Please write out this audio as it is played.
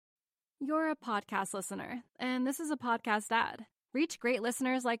You're a podcast listener, and this is a podcast ad. Reach great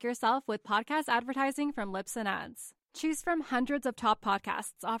listeners like yourself with podcast advertising from Libsyn Ads. Choose from hundreds of top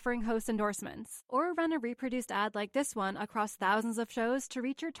podcasts offering host endorsements, or run a reproduced ad like this one across thousands of shows to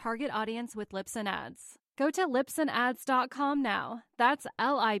reach your target audience with Libsyn Ads. Go to libsynads.com now. That's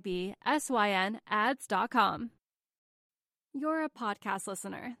LIBSYN ads.com. You're a podcast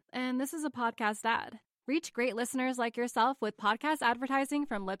listener, and this is a podcast ad. Reach great listeners like yourself with podcast advertising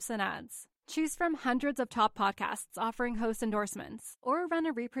from Libsyn Ads. Choose from hundreds of top podcasts offering host endorsements, or run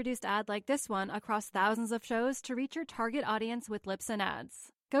a reproduced ad like this one across thousands of shows to reach your target audience with Libsyn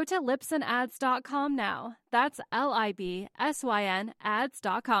Ads. Go to libsynads.com now. That's LIBSYN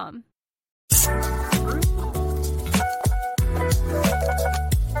ads.com.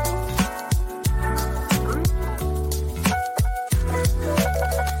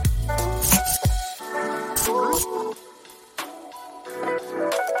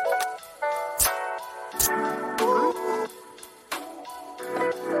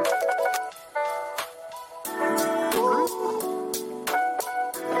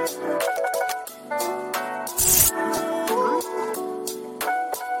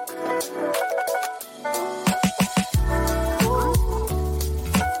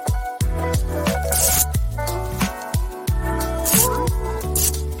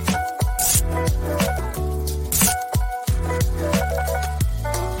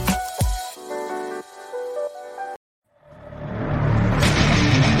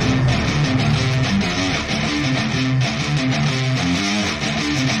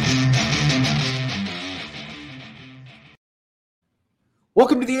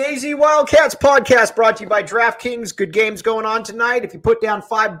 Welcome to the AZ Wildcats podcast, brought to you by DraftKings. Good games going on tonight. If you put down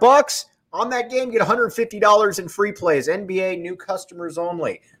 $5 on that game, you get $150 in free plays. NBA new customers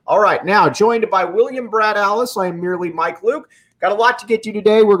only. All right, now joined by William Brad Alice. I am merely Mike Luke. Got a lot to get to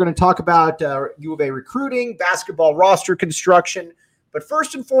today. We're going to talk about U of A recruiting, basketball roster construction. But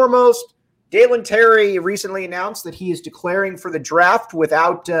first and foremost, Dalen Terry recently announced that he is declaring for the draft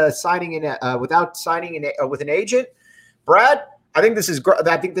without signing with an agent. Brad, I think this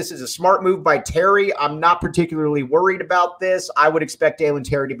is a smart move by Terry. I'm not particularly worried about this. I would expect Dalen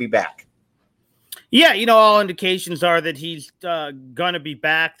Terry to be back. Yeah, all indications are that he's going to be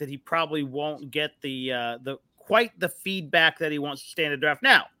back, that he probably won't get the feedback that he wants to stay in the draft.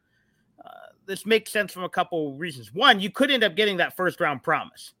 Now, this makes sense from a couple of reasons. One, you could end up getting that first-round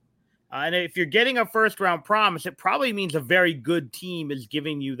promise. And if you're getting a first-round promise, it probably means a very good team is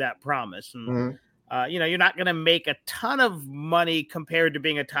giving you that promise. And, you're not going to make a ton of money compared to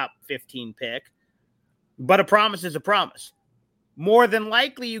being a top 15 pick, but a promise is a promise. More than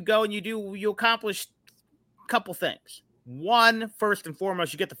likely you go and you accomplish a couple things. One, first and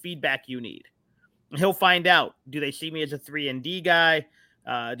foremost, you get the feedback you need. And he'll find out, do they see me as a 3-and-D guy?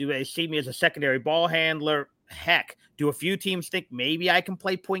 Do they see me as a secondary ball handler? Heck, do a few teams think maybe I can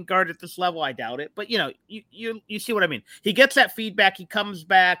play point guard at this level? I doubt it. But, you see what I mean. He gets that feedback. He comes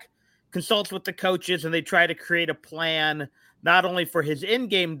back, consults with the coaches, and they try to create a plan not only for his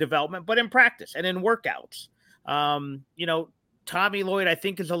in-game development, but in practice and in workouts. Tommy Lloyd, I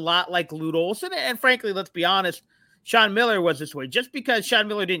think, is a lot like Lute Olson. And frankly, let's be honest, Sean Miller was this way. Just because Sean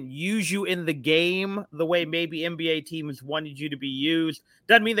Miller didn't use you in the game the way maybe NBA teams wanted you to be used,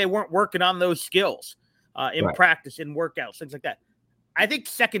 doesn't mean they weren't working on those skills in practice, in workouts, things like that. I think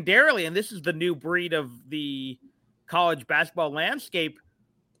secondarily, and this is the new breed of the college basketball landscape,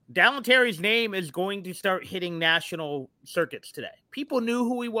 Dalen Terry's name is going to start hitting national circuits today. People knew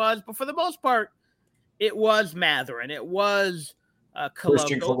who he was, but for the most part, it was Matherin. It was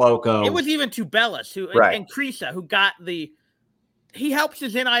Christian Koloko. It was even Tubelis and Krisa who got he helps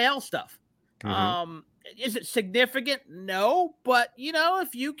his NIL stuff. Mm-hmm. Is it significant? No, but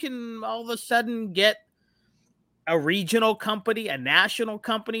if you can all of a sudden get a regional company, a national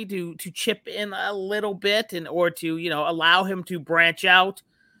company to chip in a little bit or to allow him to branch out,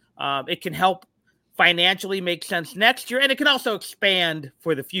 it can help financially make sense next year, and it can also expand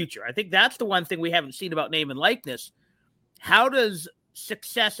for the future. I think that's the one thing we haven't seen about name and likeness. How does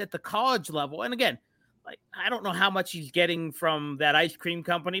success at the college level, and again, I don't know how much he's getting from that ice cream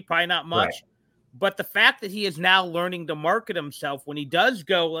company, probably not much, but the fact that he is now learning to market himself when he does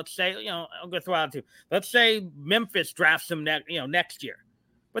go, let's say, I'm going to throw out two. Let's say Memphis drafts him next year.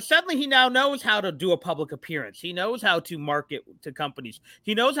 But suddenly he now knows how to do a public appearance. He knows how to market to companies.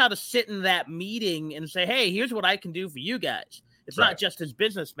 He knows how to sit in that meeting and say, hey, here's what I can do for you guys. It's not just his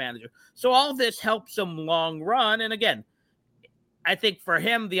business manager. So all this helps him long run. And again, I think for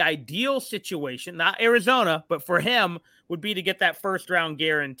him, the ideal situation, not Arizona, but for him would be to get that first round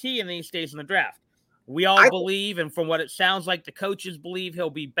guarantee and then he stays in the draft. We all believe, and from what it sounds like, the coaches believe he'll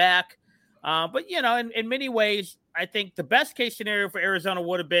be back. But, in many ways, I think the best case scenario for Arizona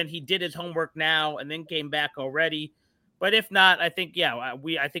would have been he did his homework now and then came back already. But if not, I think,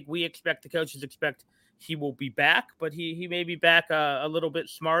 we expect, the coaches expect he will be back, but he may be back a little bit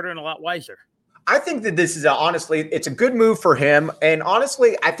smarter and a lot wiser. I think that this is honestly, it's a good move for him. And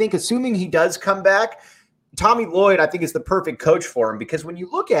honestly, I think assuming he does come back, Tommy Lloyd, I think, is the perfect coach for him, because when you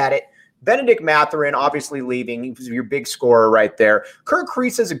look at it, Benedict Mathurin obviously leaving. He was your big scorer right there. Kerr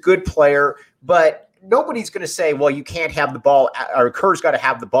Kriisa is a good player, but nobody's going to say, well, you can't have the ball, or Kerr's got to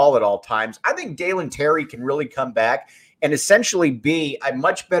have the ball at all times. I think Dalen Terry can really come back and essentially be a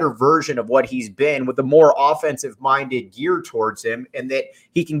much better version of what he's been, with a more offensive-minded gear towards him, and that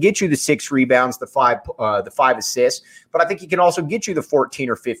he can get you the 6 rebounds, the 5 assists, but I think he can also get you the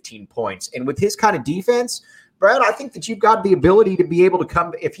 14 or 15 points. And with his kind of defense, Brad, I think that you've got the ability to be able to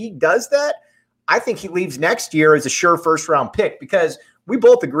come. If he does that, I think he leaves next year as a sure first-round pick, because we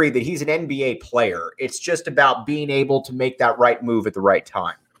both agree that he's an NBA player. It's just about being able to make that right move at the right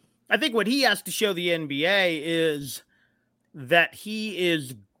time. I think what he has to show the NBA is that he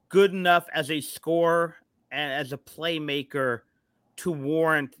is good enough as a scorer and as a playmaker to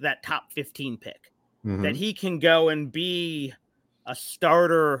warrant that top 15 pick. Mm-hmm. That he can go and be a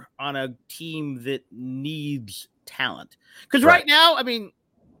starter on a team that needs talent. Because right now, I mean,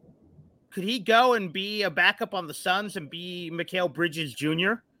 could he go and be a backup on the Suns and be Mikal Bridges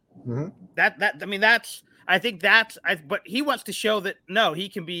Jr.? Mm-hmm. But he wants to show that, no, he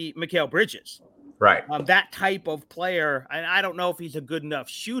can be Mikal Bridges. Right. That type of player. And I don't know if he's a good enough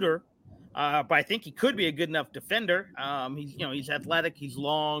shooter, but I think he could be a good enough defender. He's athletic, he's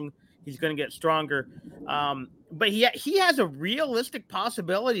long, he's going to get stronger. But he has a realistic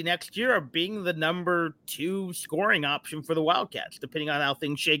possibility next year of being the number 2 scoring option for the Wildcats, depending on how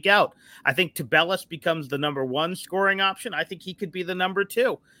things shake out. I think Tubelis becomes the number 1 scoring option. I think he could be the number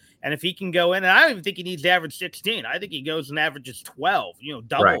 2. And if he can go in, and I don't even think he needs to average 16. I think he goes and averages 12,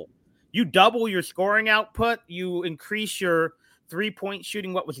 double. Right. You double your scoring output, you increase your 3-point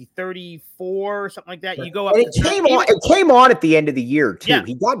shooting. What was he, 34 or something like that? You go up. And it came on at the end of the year too. Yeah.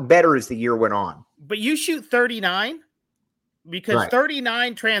 He got better as the year went on. But you shoot 39, because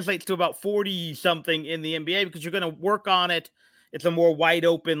 39 translates to about 40 something in the NBA, because you're going to work on it. It's a more wide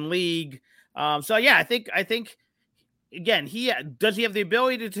open league. I think again, does he have the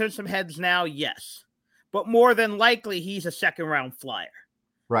ability to turn some heads now? Yes, but more than likely he's a second round flyer.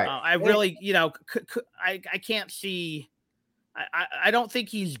 Right. I really, I can't see. I don't think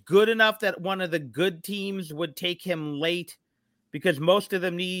he's good enough that one of the good teams would take him late, because most of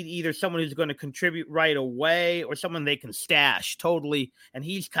them need either someone who's going to contribute right away or someone they can stash totally. And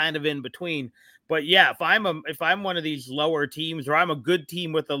he's kind of in between. But yeah, if I'm one of these lower teams, or I'm a good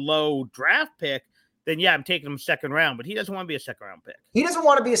team with a low draft pick, then yeah, I'm taking him second round, but he doesn't want to be a second round pick. He doesn't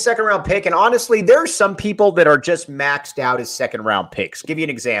want to be a second round pick. And honestly, there's some people that are just maxed out as second round picks. Give you an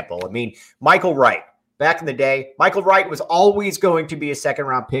example. I mean, Michael Wright, back in the day, Michael Wright was always going to be a second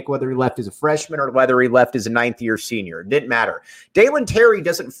round pick, whether he left as a freshman or whether he left as a 9th-year senior. It didn't matter. Dalen Terry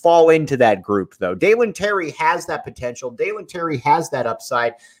doesn't fall into that group, though. Dalen Terry has that potential. Dalen Terry has that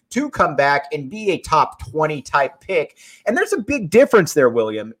upside to come back and be a top 20 type pick. And there's a big difference there,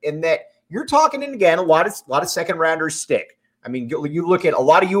 William, in that you're talking, and again, a lot of second rounders stick. I mean, you look at a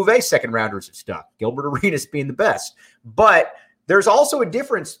lot of U of A second rounders have stuck, Gilbert Arenas being the best. But there's also a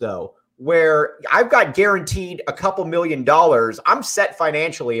difference, though, where I've got guaranteed a couple $1 million. I'm set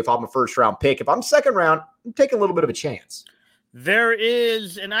financially if I'm a first round pick. If I'm second round, I'm taking a little bit of a chance. There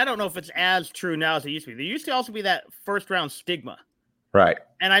is, and I don't know if it's as true now as it used to be. There used to also be that first round stigma. Right.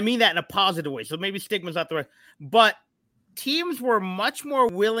 And I mean that in a positive way. So maybe stigma's not the right, but teams were much more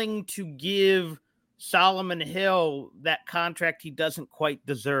willing to give Solomon Hill that contract he doesn't quite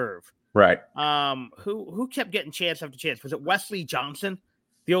deserve. Right. Who kept getting chance after chance? Was it Wesley Johnson,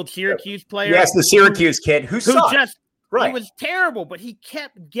 the old Syracuse player? Yes, the Syracuse kid who he was terrible, but he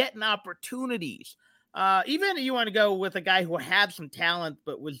kept getting opportunities. Even you want to go with a guy who had some talent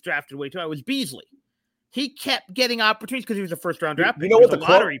but was drafted way too high, it was Beasley. He kept getting opportunities because he was a first-round draft pick. You know what, the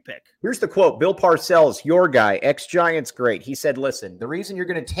lottery pick. Here's the quote. Bill Parcells, your guy, ex-Giants great. He said, listen, the reason you're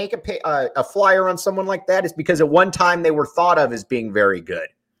going to take a flyer on someone like that is because at one time they were thought of as being very good.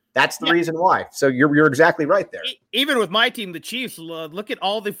 That's the reason why. So you're exactly right there. Even with my team, the Chiefs, look at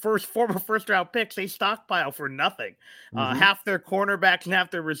all the former first-round picks they stockpile for nothing. Mm-hmm. Half their cornerbacks and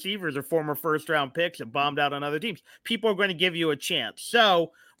half their receivers are former first-round picks that bombed out on other teams. People are going to give you a chance.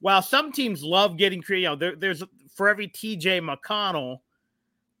 So while some teams love getting creative, there's for every TJ McConnell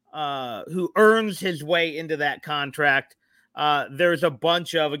who earns his way into that contract, there's a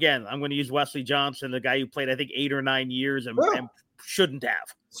bunch of, again, I'm going to use Wesley Johnson, the guy who played, I think, 8 or 9 years and shouldn't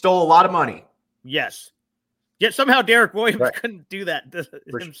have. Stole a lot of money. Yes. Yet somehow Derek Williams couldn't do that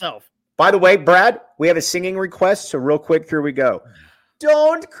himself. By the way, Brad, we have a singing request. So real quick, here we go.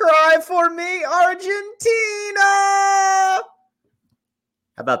 Don't cry for me, Argentina.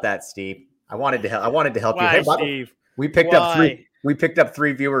 How about that, Steve? I wanted to help you. Hey, Steve? We picked up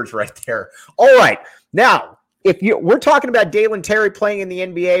three viewers right there. All right. Now, we're talking about Dalen Terry playing in the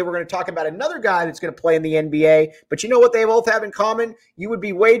NBA. We're going to talk about another guy that's going to play in the NBA. But you know what they both have in common? You would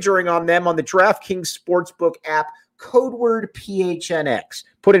be wagering on them on the DraftKings Sportsbook app, code word PHNX.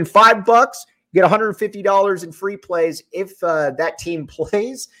 Put in $5, get $150 in free plays if that team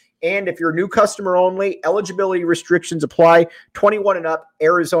plays. And if you're a new customer only, eligibility restrictions apply. 21 and up,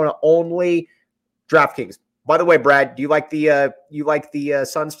 Arizona only. DraftKings. By the way, Brad, do you like the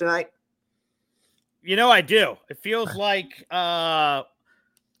Suns tonight? You know, I do. It feels like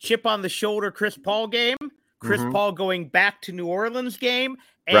chip on the shoulder Chris Paul game, Chris Paul going back to New Orleans game,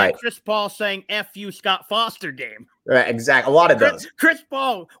 and Chris Paul saying F you Scott Foster game. Right, exactly. A lot of those. Chris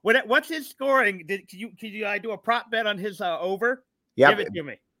Paul, what's his scoring? Could you do a prop bet on his over? Yeah. Give it to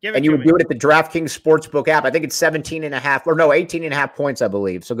me. You would do it at the DraftKings Sportsbook app. I think it's 18 and a half points, I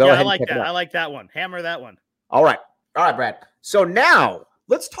believe. So go ahead. I like that one. Hammer that one. All right, Brad. So now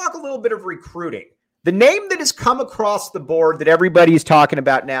let's talk a little bit of recruiting. The name that has come across the board that everybody's talking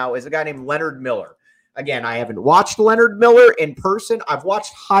about now is a guy named Leonard Miller. Again, I haven't watched Leonard Miller in person. I've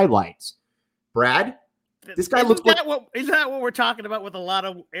watched highlights. Brad, this guy looks like... Isn't that what we're talking about with a lot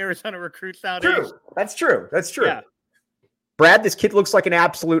of Arizona recruits nowadays? That's true. Yeah. Brad, this kid looks like an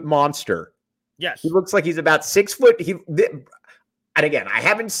absolute monster. Yes. He looks like he's about 6 foot. And again,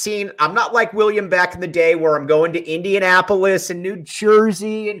 I'm not like William back in the day where I'm going to Indianapolis and New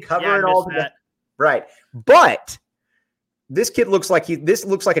Jersey and covering all that. Right. But this kid looks like this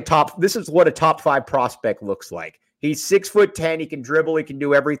is what a top 5 prospect looks like. He's 6'10". He can dribble. He can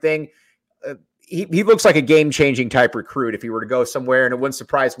do everything. He looks like a game-changing type recruit if he were to go somewhere, and it wouldn't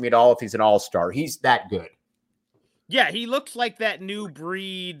surprise me at all if he's an all-star. He's that good. Yeah, he looks like that new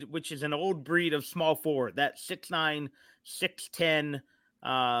breed, which is an old breed of small forward, that 6'9", 6'10",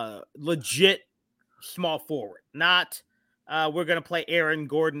 legit small forward. Not we're going to play Aaron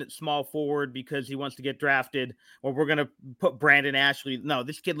Gordon at small forward because he wants to get drafted, or we're going to put Brandon Ashley. No,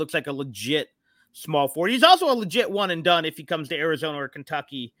 this kid looks like a legit small forward. He's also a legit one and done if he comes to Arizona or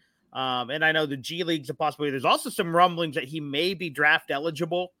Kentucky. And I know the G League's a possibility. There's also some rumblings that he may be draft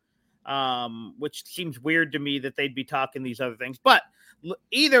eligible, which seems weird to me that they'd be talking these other things. But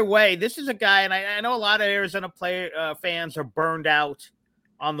either way, this is a guy, and I know a lot of Arizona fans are burned out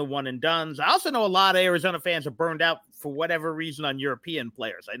on the one and dones. I also know a lot of Arizona fans are burned out for whatever reason on European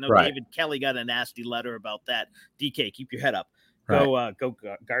players. I know David Kelly got a nasty letter about that. DK, keep your head up. Go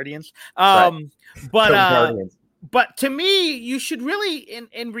Guardians. But to me, you should really,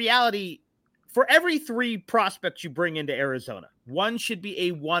 in reality, for every 3 prospects you bring into Arizona, one should be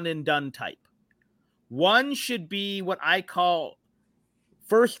a one and done type. One should be what I call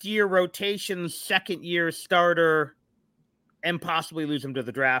first year rotation, second year starter, and possibly lose him to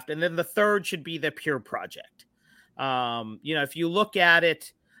the draft. And then the third should be the pure project. If you look at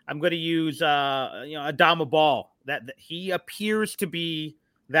it, I'm going to use Adama Ball. That he appears to be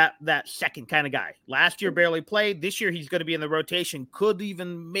that second kind of guy. Last year barely played. This year he's going to be in the rotation. Could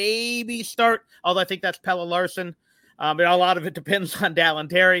even maybe start, although I think that's Pelle Larsson. But a lot of it depends on Dalen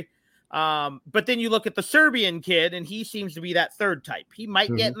Terry. But then you look at the Serbian kid, and he seems to be that third type. He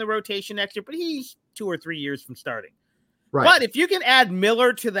might get in the rotation next year, but he's 2 or 3 years from starting. Right. But if you can add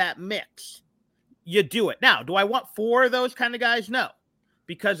Miller to that mix, you do it. Now, do I want 4 of those kind of guys? No,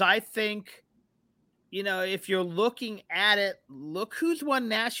 because I think, if you're looking at it, look who's won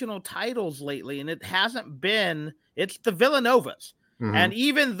national titles lately, and it's the Villanovas. Mm-hmm. And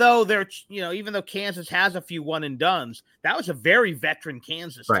even though Kansas has a few one and dones, that was a very veteran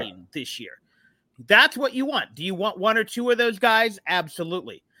Kansas team this year. That's what you want. Do you want 1 or 2 of those guys?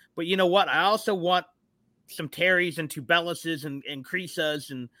 Absolutely. But you know what? I also want some Terrys and Tubelis's and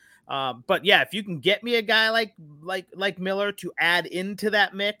Krisas and but yeah, if you can get me a guy like Miller to add into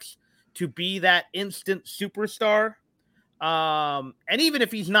that mix to be that instant superstar, and even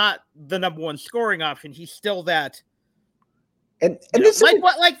if he's not the number 1 scoring option, he's still that. And this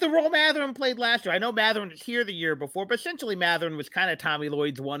like the role Mathurin played last year. I know Mathurin was here the year before, but essentially Mathurin was kind of Tommy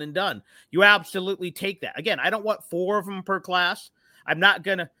Lloyd's one and done. You absolutely take that. Again, I don't want 4 of them per class.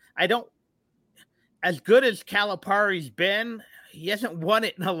 As good as Calipari's been, he hasn't won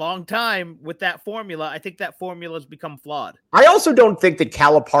it in a long time with that formula. I think that formula has become flawed. I also don't think that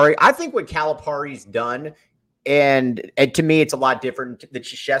I think what Calipari's done And to me, it's a lot different than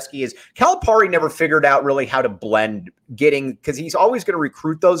Krzyzewski is. Calipari never figured out really how to blend because he's always going to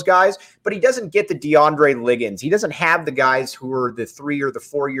recruit those guys, but he doesn't get the DeAndre Liggins. He doesn't have the guys who are the 3 or the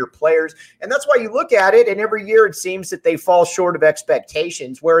 4 year players. And that's why you look at it, and every year it seems that they fall short of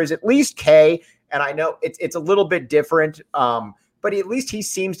expectations, whereas at least K, and I know it's a little bit different, but at least he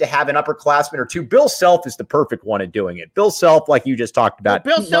seems to have an upperclassman or two. Bill Self is the perfect one at doing it. Bill Self, like you just talked about.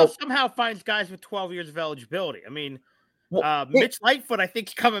 Well, Bill Self somehow finds guys with 12 years of eligibility. I mean, Mitch Lightfoot, I think,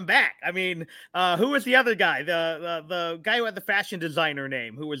 is coming back. I mean, who was the other guy? The guy who had the fashion designer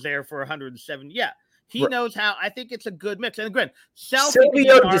name who was there for 107. Yeah, he knows how. I think it's a good mix. And again,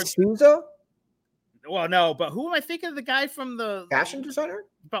 Silvio D'Souza? Well, no, but who am I thinking of? The guy from the fashion designer?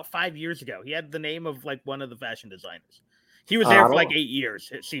 About 5 years ago. He had the name of like one of the fashion designers. He was there for like 8 years,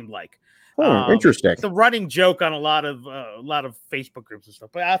 it seemed like. Interesting. It's a running joke on a lot of Facebook groups and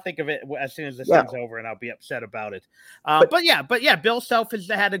stuff. But I'll think of it as soon as this thing's over, and I'll be upset about it. But yeah, Bill Self has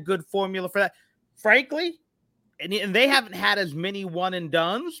had a good formula for that. Frankly, and they haven't had as many one and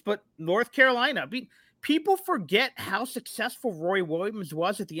dones. But North Carolina, people forget how successful Roy Williams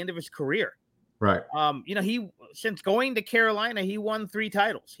was at the end of his career. Right. He since going to Carolina, he won 3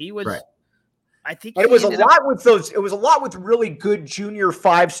 titles. He was. Right. I think it was a lot with those. It was a lot with really good junior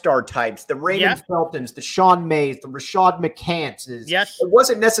 5-star types, the Raymond Feltons, the Sean Mays, the Rashad McCants. Yes, it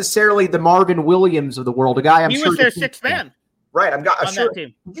wasn't necessarily the Marvin Williams of the world. A guy he was their 6th man. Right, on that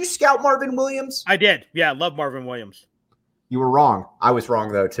team. Did you scout Marvin Williams? I did. Yeah, I love Marvin Williams. You were wrong. I was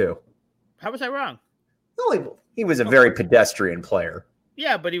wrong though too. How was I wrong? He was a very pedestrian player.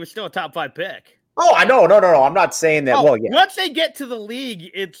 Yeah, but he was still a top 5 pick. Oh, I know. No. I'm not saying that. Once they get to the league,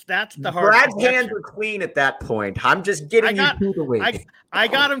 that's the hard. Brad's hands are clean at that point. I'm just getting you to the league. I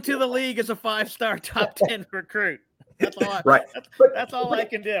got him to the league as a 5-star top 10 recruit. That's all. That's all I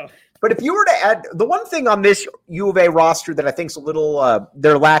can do. But if you were to add the one thing on this U of A roster that I think is a little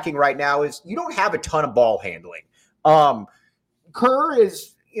they're lacking right now is you don't have a ton of ball handling. Kerr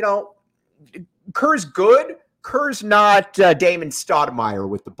is good. Kerr's not Damon Stoudemire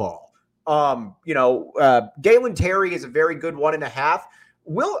with the ball. Galen Terry is a very good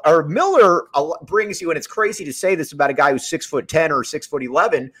 1.5. Miller brings you, and it's crazy to say this about a guy who's 6'10" or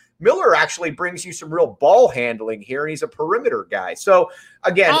 6'11". Miller actually brings you some real ball handling here, and he's a perimeter guy. So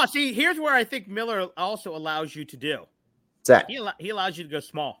again, here's where I think Miller also allows you to do. What's that? He allows you to go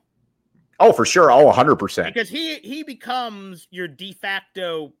small. Oh, for sure. Oh, 100%. Because he becomes your de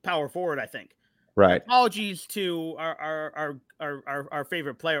facto power forward, I think. Right. Apologies to our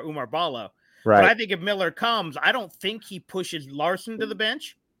favorite player, Umar Ballo. Right. But I think if Miller comes, I don't think he pushes Larson to the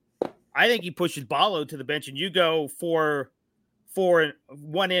bench. I think he pushes Ballo to the bench, and you go for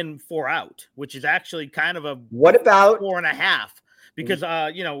 1 in, 4 out, which is actually kind of a 4.5 because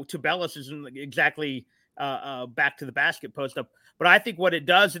Tubelis isn't exactly back to the basket post up. But I think what it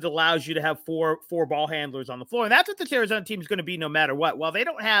does, it allows you to have four ball handlers on the floor, and that's what this Arizona team is going to be no matter what. While they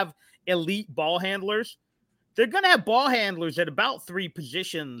don't have elite ball handlers, they're going to have ball handlers at about 3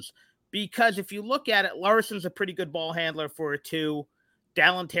 positions, because if you look at it, Larson's a pretty good ball handler for a 2.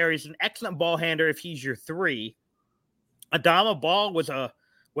 Dallin Terry's an excellent ball handler if he's your 3. Adama Ball was a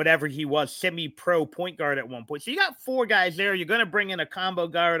whatever he was, semi-pro point guard at one point. So you got 4 guys there. You're going to bring in a combo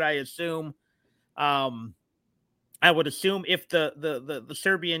guard, I assume. I would assume if the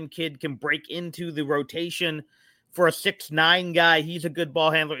Serbian kid can break into the rotation for a 6'9" guy, he's a good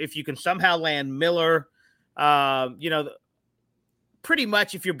ball handler. If you can somehow land Miller, pretty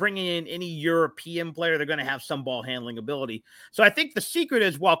much if you're bringing in any European player, they're going to have some ball handling ability. So I think the secret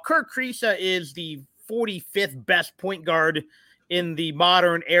is, while Kerr Kriisa is the 45th best point guard in the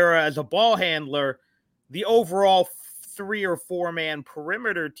modern era as a ball handler, the overall 3 or 4 man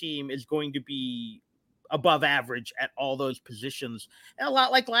perimeter team is going to be above average at all those positions. And a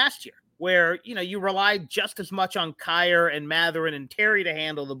lot like last year, where, you relied just as much on Kyer and Mathurin and Terry to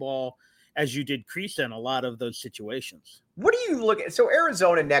handle the ball as you did Kriisa in a lot of those situations. What do you look at? So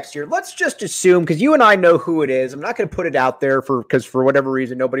Arizona next year, let's just assume, because you and I know who it is. I'm not going to put it out there because for whatever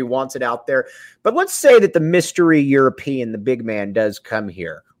reason, nobody wants it out there. But let's say that the mystery European, the big man, does come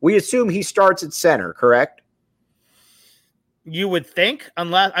here. We assume he starts at center, correct? You would think,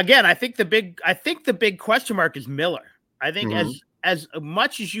 unless, again, I think the big question mark is Miller. I think as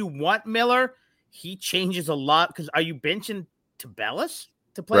much as you want Miller, he changes a lot. Because are you benching Tubelis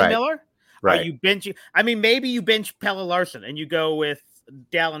to play Miller? Right. Are you benching? I mean, maybe you bench Pelle Larsson and you go with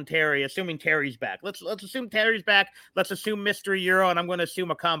Dallin Terry, assuming Terry's back. Let's assume Terry's back. Let's assume Mystery Euro, and I'm going to assume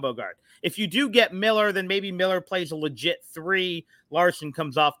a combo guard. If you do get Miller, then maybe Miller plays a legit 3. Larsson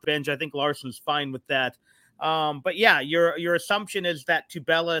comes off the bench. I think Larson's fine with that. But yeah, your assumption is that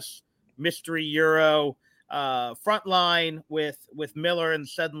Tubelis, Mystery Euro, front line with Miller, and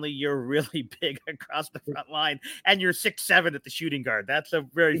suddenly you're really big across the front line, and you're 6'7" at the shooting guard. That's a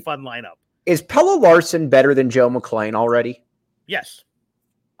very fun lineup. Is Pelle Larsson better than Joe McClain already? Yes.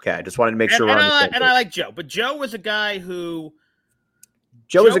 Okay, I just wanted to make sure. I like Joe, but Joe was a guy who.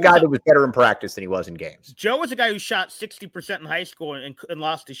 Joe was a guy that was better in practice than he was in games. Joe was a guy who shot 60% in high school and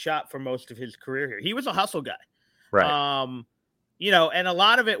lost his shot for most of his career here. He was a hustle guy. Right. And a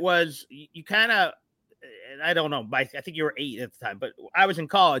lot of it was you kind of, I don't know, I think you were 8 at the time, but I was in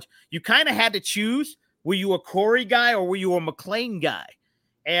college. You kind of had to choose, were you a Corey guy or were you a McClain guy?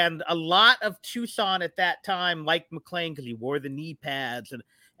 And a lot of Tucson at that time liked McClain because he wore the knee pads.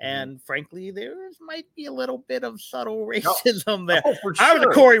 And frankly, there might be a little bit of subtle racism there. Oh, for sure. I was a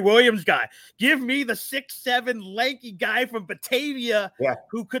Corey Williams guy. Give me the 6'7" lanky guy from Batavia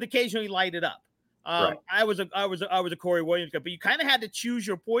who could occasionally light it up. Right. I was a Corey Williams guy, but you kind of had to choose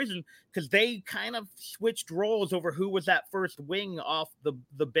your poison because they kind of switched roles over who was that first wing off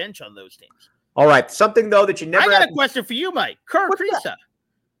the bench on those teams. All right, something though that you never. I got a question for you, Mike. Kerr Kriisa.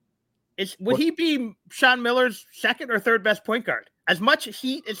 Would he be Sean Miller's second or third best point guard? As much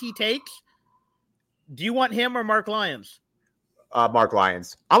heat as he takes, do you want him or Mark Lyons? Mark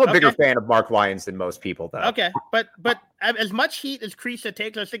Lyons. I'm a bigger fan of Mark Lyons than most people, though. Okay, but as much heat as Kriisa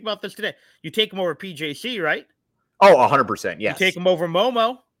takes, I was thinking about this today. You take him over PJC, right? Oh, 100%, yes. You take him over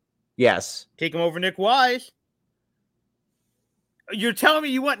Momo. Yes. Take him over Nick Wise. You're telling me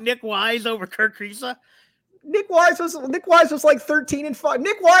you want Nick Wise over Kerr Kriisa? Nick Wise was like 13-5.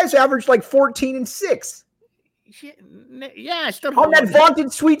 Nick Wise averaged like 14-6. Yeah, I still don't on that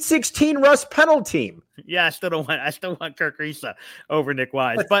vaunted Sweet 16 Russ Pennell team. Yeah, I still want Kerr Kriisa over Nick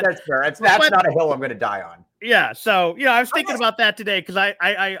Wise. But that's fair. That's not a hill I'm going to die on. Yeah, so I was thinking about that today because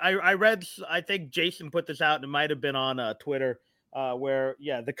I read. I think Jason put this out, and it might have been on Twitter. Where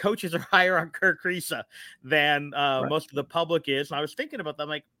the coaches are higher on Kerr Kriisa than most of the public is. And I was thinking about that. I'm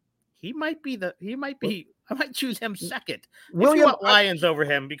like, I might choose him second. If you want Lions over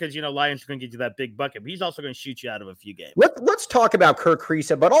him because Lions are going to get you that big bucket, but he's also going to shoot you out of a few games. Let's talk about Kerr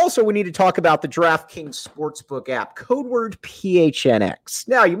Kriisa, but also we need to talk about the DraftKings Sportsbook app, code word PHNX.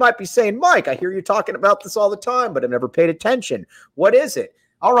 Now you might be saying, Mike, I hear you talking about this all the time, but I've never paid attention. What is it?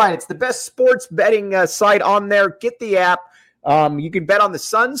 All right, it's the best sports betting site on there. Get the app. You can bet on the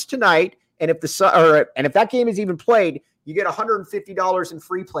Suns tonight, and if that game is even played, you get $150 in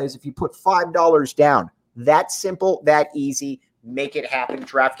free plays if you put $5 down. That simple, that easy. Make it happen.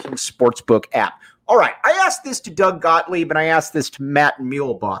 DraftKings Sportsbook app. All right, I asked this to Doug Gottlieb, and I asked this to Matt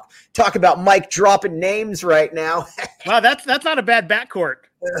Muehlbach. Talk about Mike dropping names right now. Wow, that's not a bad backcourt.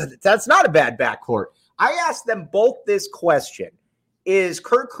 That's not a bad backcourt. I asked them both this question: is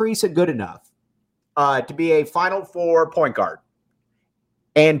Kerr Kriisa good enough to be a Final Four point guard?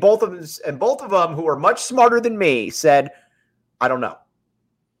 And both of them, who are much smarter than me, said, "I don't know."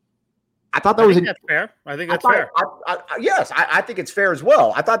 I thought that that's fair. I think that's fair. Yes, I think it's fair as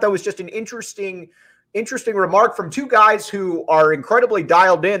well. I thought that was just an interesting remark from two guys who are incredibly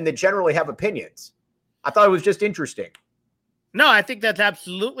dialed in that generally have opinions. I thought it was just interesting. No, I think that's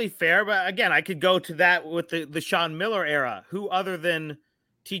absolutely fair. But again, I could go to that with the Sean Miller era. Who other than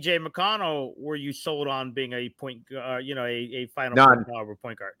T.J. McConnell were you sold on being a point, a Final Four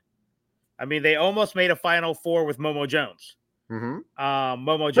point guard? I mean, they almost made a Final Four with Momo Jones. Mm-hmm.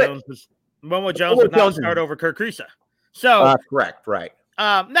 Momo Jones would not start over Kerr Kriisa. So correct, right.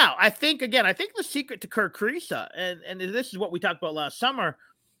 Now, I think the secret to Kerr Kriisa, and this is what we talked about last summer,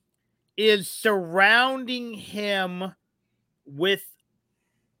 is surrounding him with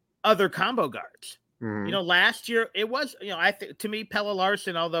other combo guards. Mm-hmm. Last year it was, I think to me, Pelle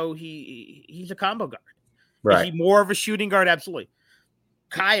Larsson, although he's a combo guard, right? Is he more of a shooting guard? Absolutely.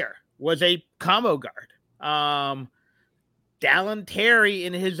 Kyer was a combo guard. Dallin Terry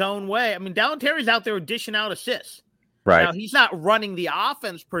in his own way. I mean, Dallin Terry's out there dishing out assists. Right. Now, he's not running the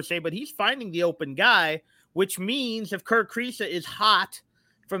offense per se, but he's finding the open guy, which means if Kerr Kriisa is hot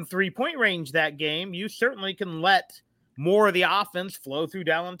from 3-point range that game, you certainly can let more of the offense flow through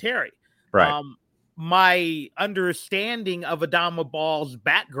Dallin Terry. Right. My understanding of Adama Ball's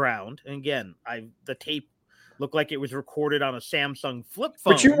background, and again, the tape looked like it was recorded on a Samsung flip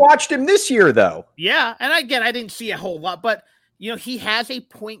phone. But you watched him this year, though. Yeah, and again, I didn't see a whole lot, but he has a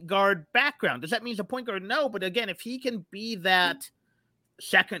point guard background. Does that mean he's a point guard? No, but again, if he can be that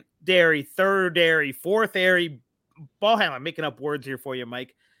secondary, thirdary, fourthary ball handler, I'm making up words here for you,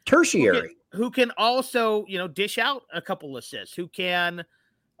 Mike. Tertiary. Who can also, dish out a couple assists, who can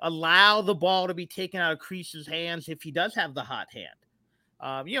allow the ball to be taken out of Kriisa's hands if he does have the hot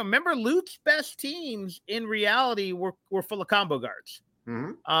hand. Remember Luke's best teams in reality were full of combo guards.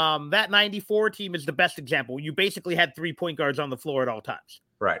 Mm-hmm. That 94 team is the best example. You basically had 3 point guards on the floor at all times.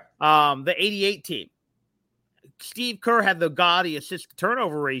 Right. The 88 team, Steve Kerr had the gaudy assist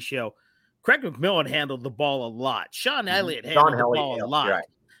turnover ratio. Craig McMillan handled the ball a lot. Sean Elliott handled the ball a lot. Right.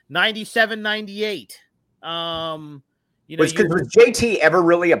 97, 98. Was JT ever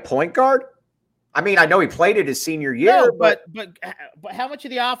really a point guard? I mean, I know he played it his senior year, no, but how much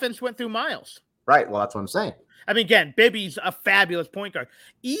of the offense went through Miles? Right. Well, that's what I'm saying. I mean, again, Bibby's a fabulous point guard.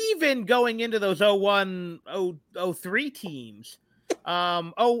 Even going into those 01, 03 teams,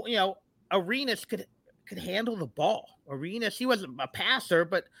 Arenas could handle the ball. Arenas, he wasn't a passer,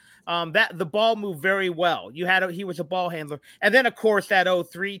 but that the ball moved very well. He was a ball handler, and then of course that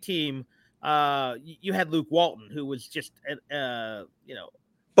 03 team, you had Luke Walton, who was just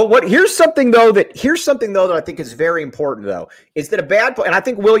But here's something though that I think is very important though, is that and I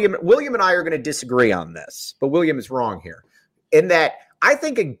think William and I are going to disagree on this, but William is wrong here in that I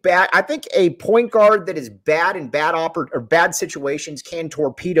think a point guard that is bad in bad situations can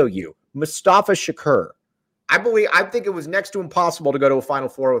torpedo you. Mustafa Shakur. I think it was next to impossible to go to a Final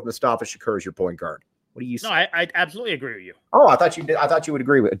Four with Mustafa Shakur as your point guard. What do you say? No, I absolutely agree with you. Oh, I thought you did. I thought you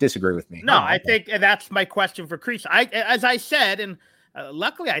would disagree with me. No, I think that's my question for Kriisa. As I said, and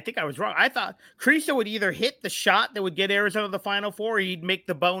luckily I think I was wrong. I thought Kriisa would either hit the shot that would get Arizona to the Final Four, or he'd make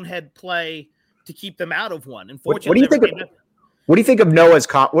the bonehead play to keep them out of one. Unfortunately, what do you think of Noah's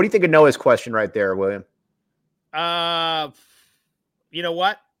question right there, William? You know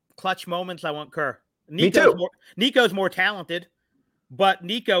what? Clutch moments. I want Kerr. Me too. Nico's more talented, but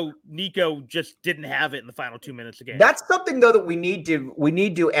Nico just didn't have it in the final 2 minutes of the game. That's something though that we need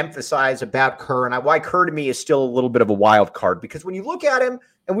to emphasize about Kerr, and why Kerr to me is still a little bit of a wild card, because when you look at him,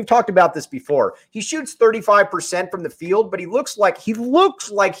 and we've talked about this before, he shoots 35% from the field, but he looks like he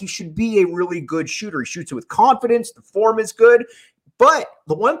should be a really good shooter. He shoots it with confidence. The form is good. But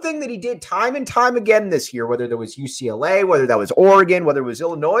the one thing that he did time and time again this year, whether that was UCLA, whether that was Oregon, whether it was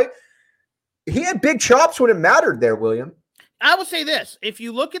Illinois, he had big chops when it mattered there, William. I will say this. If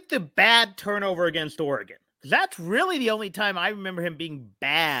you look at the bad turnover against Oregon, that's really the only time I remember him being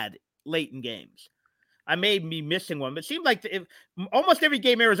bad late in games. I may be missing one, but it seemed like almost every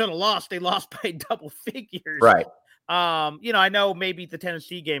game Arizona lost, they lost by double figures. Right. I know maybe the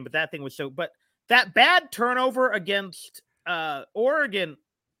Tennessee game, but that thing was but that bad turnover against Oregon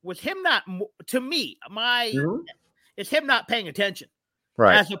was him it's him not paying attention.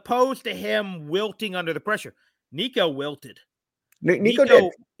 Right. As opposed to him wilting under the pressure. Nico wilted. Nico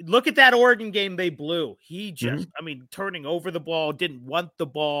did. Look at that Oregon game they blew. He just, turning over the ball, didn't want the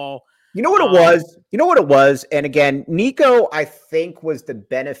ball. You know what it was? And again, Nico, I think, was the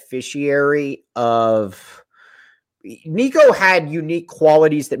beneficiary of – Nico had unique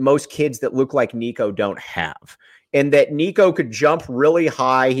qualities that most kids that look like Nico don't have. And that Nico could jump really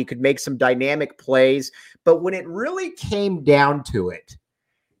high. He could make some dynamic plays. But when it really came down to it,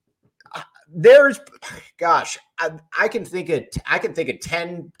 I can think of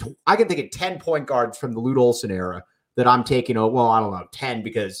 10 point guards from the Lute Olson era that I'm taking. Well, I don't know, 10,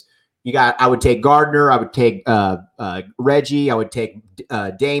 because I would take Gardner, I would take Reggie, I would take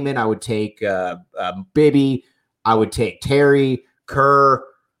Damon, I would take Bibby, I would take Terry, Kerr,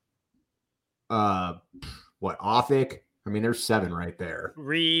 Offic. I mean, there's 7 right there.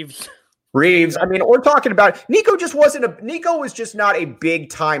 Reeves. I mean, we're talking about Nico was just not a big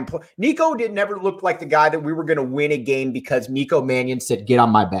time. Nico never look like the guy that we were going to win a game because Nico Mannion said, "Get on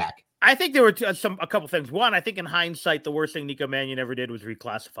my back." I think there were a couple things. One, I think in hindsight, the worst thing Nico Mannion ever did was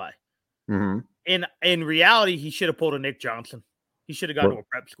reclassify. Mm-hmm. In reality, he should have pulled a Nick Johnson. He should have gone to a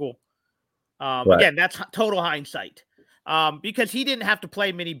prep school. Right. Again, that's total hindsight. Because he didn't have to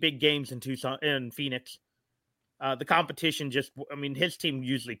play many big games in Phoenix. The competition his team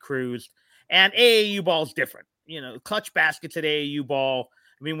usually cruised, and AAU ball is different. Clutch baskets at AAU ball.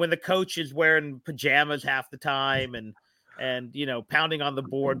 I mean, when the coach is wearing pajamas half the time and pounding on the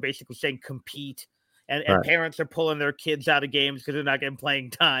board, basically saying compete, and right. Parents are pulling their kids out of games because they're not getting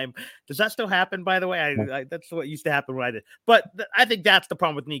playing time. Does that still happen, by the way? That's what used to happen when I did. But I think that's the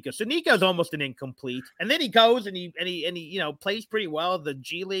problem with Nico. So Nico's almost an incomplete, and then he goes and he plays pretty well in the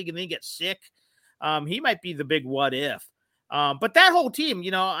G League, and then he gets sick. He might be the big what if. But that whole team,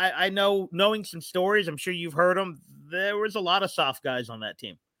 I know, knowing some stories, I'm sure you've heard them, there was a lot of soft guys on that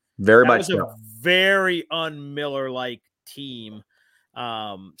team. Very much so. A very un-Miller-like team.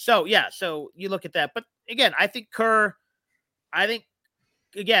 So you look at that. But again, I think Kerr, I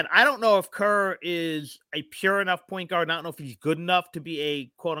don't know if Kerr is a pure enough point guard. I don't know if he's good enough to be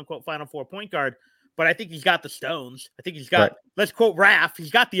a quote-unquote Final Four point guard. But I think he's got the stones. I think he's got, Let's quote Raph,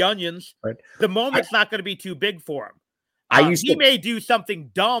 he's got the onions. Right. The moment's not going to be too big for him. He may do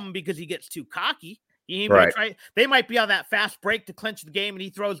something dumb because he gets too cocky. He may try. They might be on that fast break to clinch the game, and he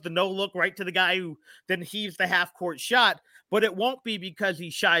throws the no look right to the guy who then heaves the half court shot. But it won't be because he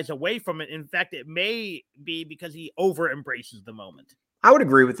shies away from it. In fact, it may be because he over embraces the moment. I would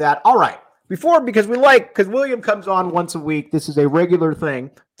agree with that. All right. Because William comes on once a week. This is a regular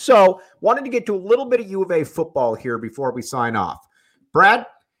thing. So wanted to get to a little bit of U of A football here before we sign off. Brad,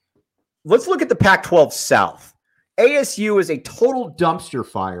 let's look at the Pac-12 South. ASU is a total dumpster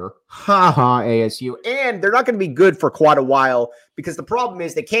fire. ASU. And they're not going to be good for quite a while because the problem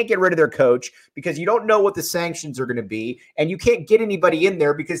is they can't get rid of their coach because you don't know what the sanctions are going to be. And you can't get anybody in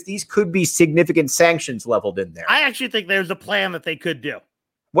there because these could be significant sanctions leveled in there. I actually think there's a plan that they could do.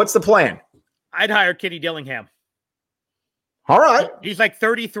 What's the plan? I'd hire Kenny Dillingham. All right. He's like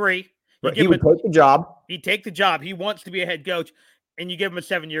 33. He would take the job. He'd take the job. He wants to be a head coach. And you give him a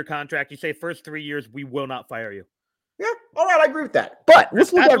 7-year contract. You say, first 3 years, we will not fire you. Yeah. All right. I agree with that. But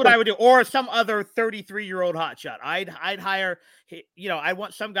that's what I would do. Or some other 33-year-old hotshot. I'd hire, I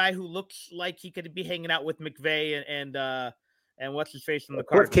want some guy who looks like he could be hanging out with McVay and what's his face in the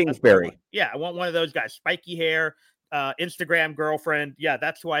car. Kingsbury. Yeah. I want one of those guys. Spiky hair, Instagram girlfriend. Yeah.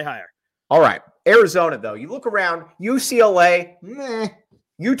 That's who I hire. All right. Arizona, though. You look around, UCLA,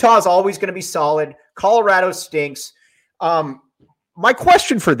 Utah's always going to be solid. Colorado stinks. My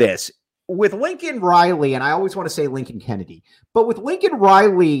question for this, with Lincoln Riley, and I always want to say Lincoln Kennedy, but with Lincoln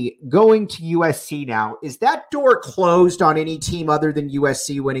Riley going to USC now, is that door closed on any team other than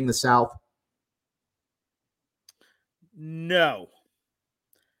USC winning the South? No,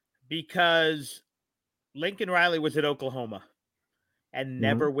 because Lincoln Riley was at Oklahoma and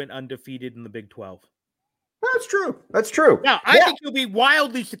never went undefeated in the Big 12. That's true. Now, I think he'll be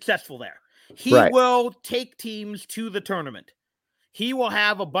wildly successful there. He will take teams to the tournament. He will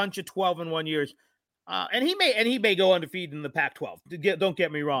have a bunch of 12-1 years. And he may go undefeated in the Pac-12. Don't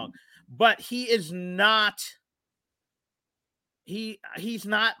get me wrong. But he is not he's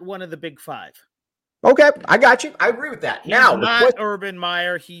not one of the Big Five. Okay, I got you. I agree with that. He's not Urban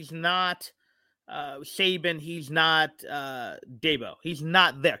Meyer. He's not Saban. He's not Dabo. He's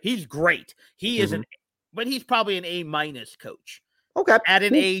not there. He's great. He is but he's probably an A- coach. Okay. At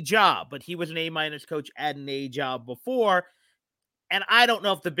an A job, but he was an A- coach at an A job before. And I don't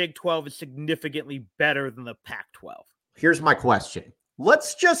know if the Big 12 is significantly better than the Pac-12. Here's my question.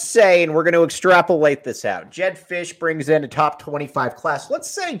 Let's just say, and we're going to extrapolate this out, Jedd Fisch brings in a top 25 class. Let's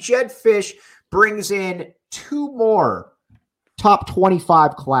say Jedd Fisch brings in 2 more top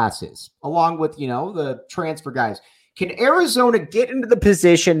 25 classes, along with, the transfer guys. Can Arizona get into the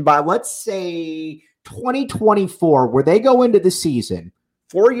position by, let's say, 2024, where they go into the season,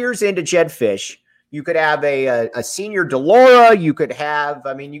 4 years into Jedd Fisch? You could have a senior Delora. You could have,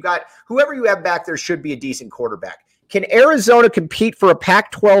 you got whoever you have back there should be a decent quarterback. Can Arizona compete for a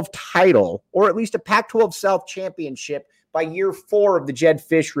Pac-12 title or at least a Pac-12 South championship by year 4 of the Jedd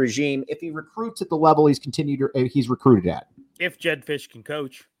Fisch regime if he recruits at the level he's recruited at? If Jedd Fisch can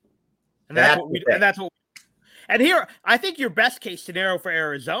coach. And here, I think your best case scenario for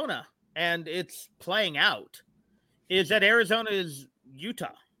Arizona, and it's playing out, is that Arizona is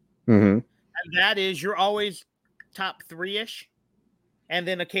Utah. Mm-hmm. And that is, you're always top 3-ish, and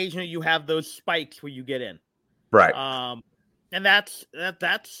then occasionally you have those spikes where you get in. Right. And that's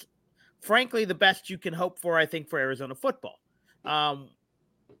frankly the best you can hope for, I think, for Arizona football,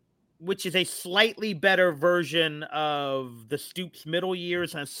 which is a slightly better version of the Stoops middle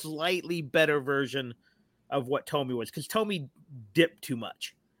years and a slightly better version of what Tomey was, because Tomey dipped too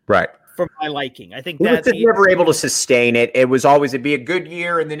much. Right. For my liking. I think he was never able to sustain it. It'd be a good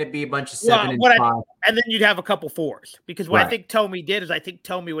year, and then it'd be a bunch of 7 and 5. And then you'd have a couple 4s. Because what I think Tomey did is I think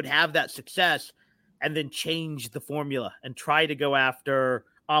Tomey would have that success and then change the formula and try to go after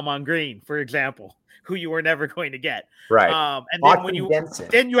Amon Green, for example, who you were never going to get. Right. And then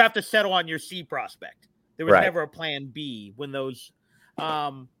then you have to settle on your C prospect. There was never a plan B when those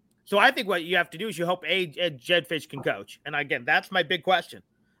so I think what you have to do is you hope Jedd Fisch can coach. And again, that's my big question.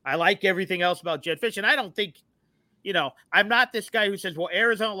 I like everything else about Jedd Fisch, and I don't think, I'm not this guy who says, well,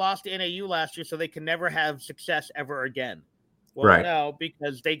 Arizona lost to NAU last year, so they can never have success ever again. Well, no,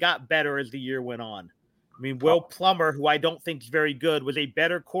 because they got better as the year went on. Will Plummer, who I don't think is very good, was a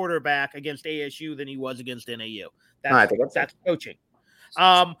better quarterback against ASU than he was against NAU. That's coaching.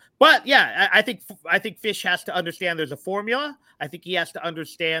 But yeah, I think Fisch has to understand there's a formula. I think he has to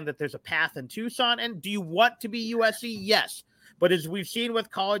understand that there's a path in Tucson. And do you want to be USC? Yes. But as we've seen with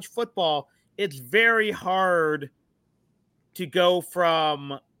college football, it's very hard to go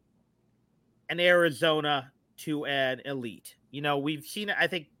from an Arizona to an elite. We've seen it, I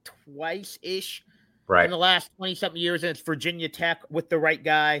think, twice-ish in the last 20-something years, and it's Virginia Tech with the right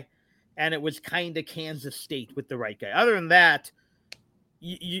guy, and it was kind of Kansas State with the right guy. Other than that,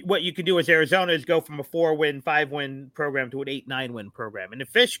 what you can do as Arizona is go from a 4-win, 5-win program to an 8-9-win program. And if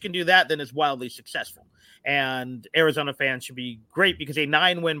Fish can do that, then it's wildly successful. And Arizona fans should be great because a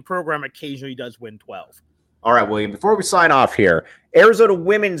 9-win program occasionally does win 12. All right, William, before we sign off here, Arizona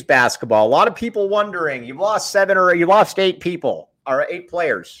women's basketball. A lot of people wondering, you lost 8 people or 8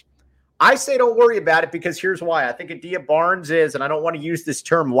 players. I say don't worry about it because here's why. I think Adia Barnes is, and I don't want to use this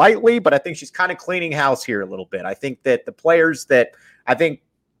term lightly, but I think she's kind of cleaning house here a little bit. I think that the players that I think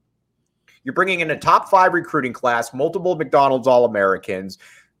you're bringing in a top 5 recruiting class, multiple McDonald's All-Americans.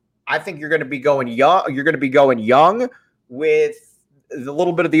 I think you're going to be going young. You're going to be going young with a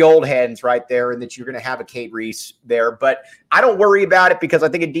little bit of the old hands right there, and that you're going to have a Kate Reese there. But I don't worry about it because I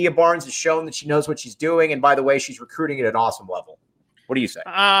think Adia Barnes has shown that she knows what she's doing. And by the way, she's recruiting at an awesome level. What do you say?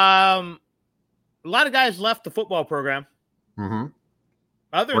 A lot of guys left the football program. Mm-hmm.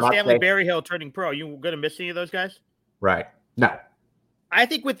 Other than Stanley Berryhill turning pro, you going to miss any of those guys? Right. No. I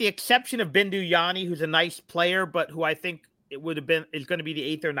think with the exception of Bindu Yanni, who's a nice player, but who I think is going to be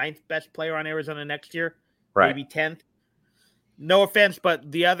the 8th or 9th best player on Arizona next year, maybe 10th. No offense,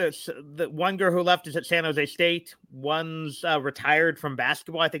 but the one girl who left is at San Jose State. One's retired from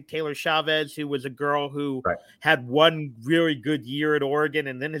basketball. I think Taylor Chavez, who was a girl who had one really good year at Oregon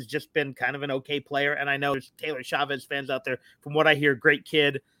and then has just been kind of an okay player. And I know there's Taylor Chavez fans out there. From what I hear, great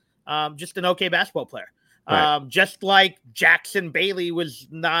kid, just an okay basketball player. Right. Just like Jackson Bailey was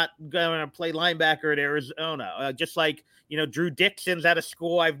not going to play linebacker at Arizona. Just like, Drew Dixon's at a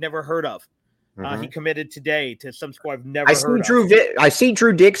school I've never heard of. He committed today to some school I've never heard of. I see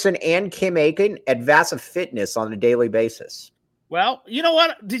Drew Dixon and Kim Aiken at Vasa Fitness on a daily basis. Well, you know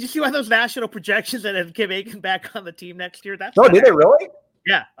what? Did you see one of those national projections that had Kim Aiken back on the team next year? Did they really?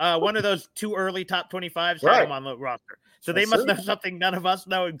 Yeah. One of those 2 early top 25s had him on the roster. So they must know something none of us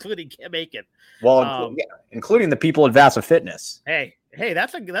know, including Kim Aiken. Well, including the people at Vasa Fitness. Hey,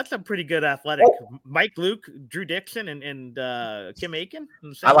 that's a pretty good athletic. Oh. Mike Luke, Drew Dixon, and Kim Aiken.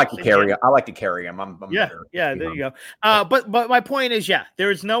 I like to carry him. I'm better. Yeah, there you go. But my point is, there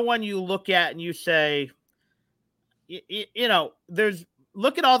is no one you look at and you say,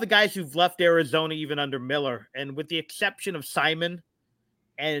 look at all the guys who've left Arizona even under Miller, and with the exception of Simon,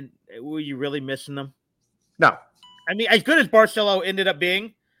 and were you really missing them? No. I mean, as good as Barcelo ended up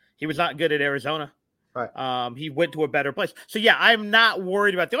being, he was not good at Arizona. Right. He went to a better place. So, I'm not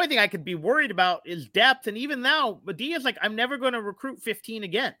worried about. The only thing I could be worried about is depth. And even now, Adia's like, I'm never going to recruit 15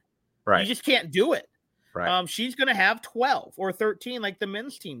 again. Right. You just can't do it. Right. She's going to have 12 or 13 like the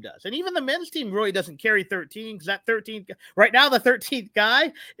men's team does. And even the men's team really doesn't carry 13 because that 13th – right now the 13th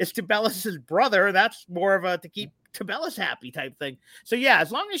guy is Tabelis' brother. That's more of a to keep Tabelis happy type thing. So,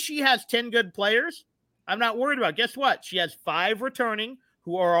 as long as she has 10 good players, I'm not worried about it. Guess what? She has 5 returning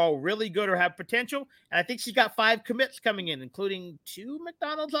who are all really good or have potential. And I think she's got 5 commits coming in, including 2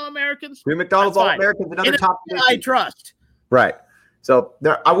 McDonald's All-Americans. 2 McDonald's All-Americans, another top 50. I trust. Right. So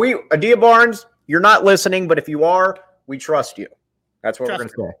Adia Barnes, you're not listening, but if you are, we trust you. That's what we're going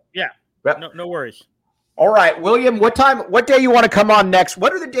to say. Yeah. Yep. No worries. All right, William, what day you want to come on next?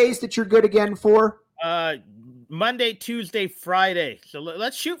 What are the days that you're good again for? Monday, Tuesday, Friday. So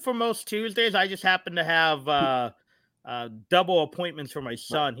let's shoot for most Tuesdays. I just happen to have double appointments for my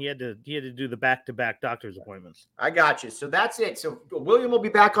son. He had to do the back-to-back doctor's appointments. I got you. So that's it. So William will be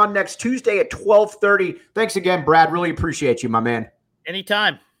back on next Tuesday at 12:30. Thanks again, Brad. Really appreciate you, my man.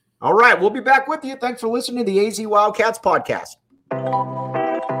 Anytime. All right. We'll be back with you. Thanks for listening to the AZ Wildcats podcast.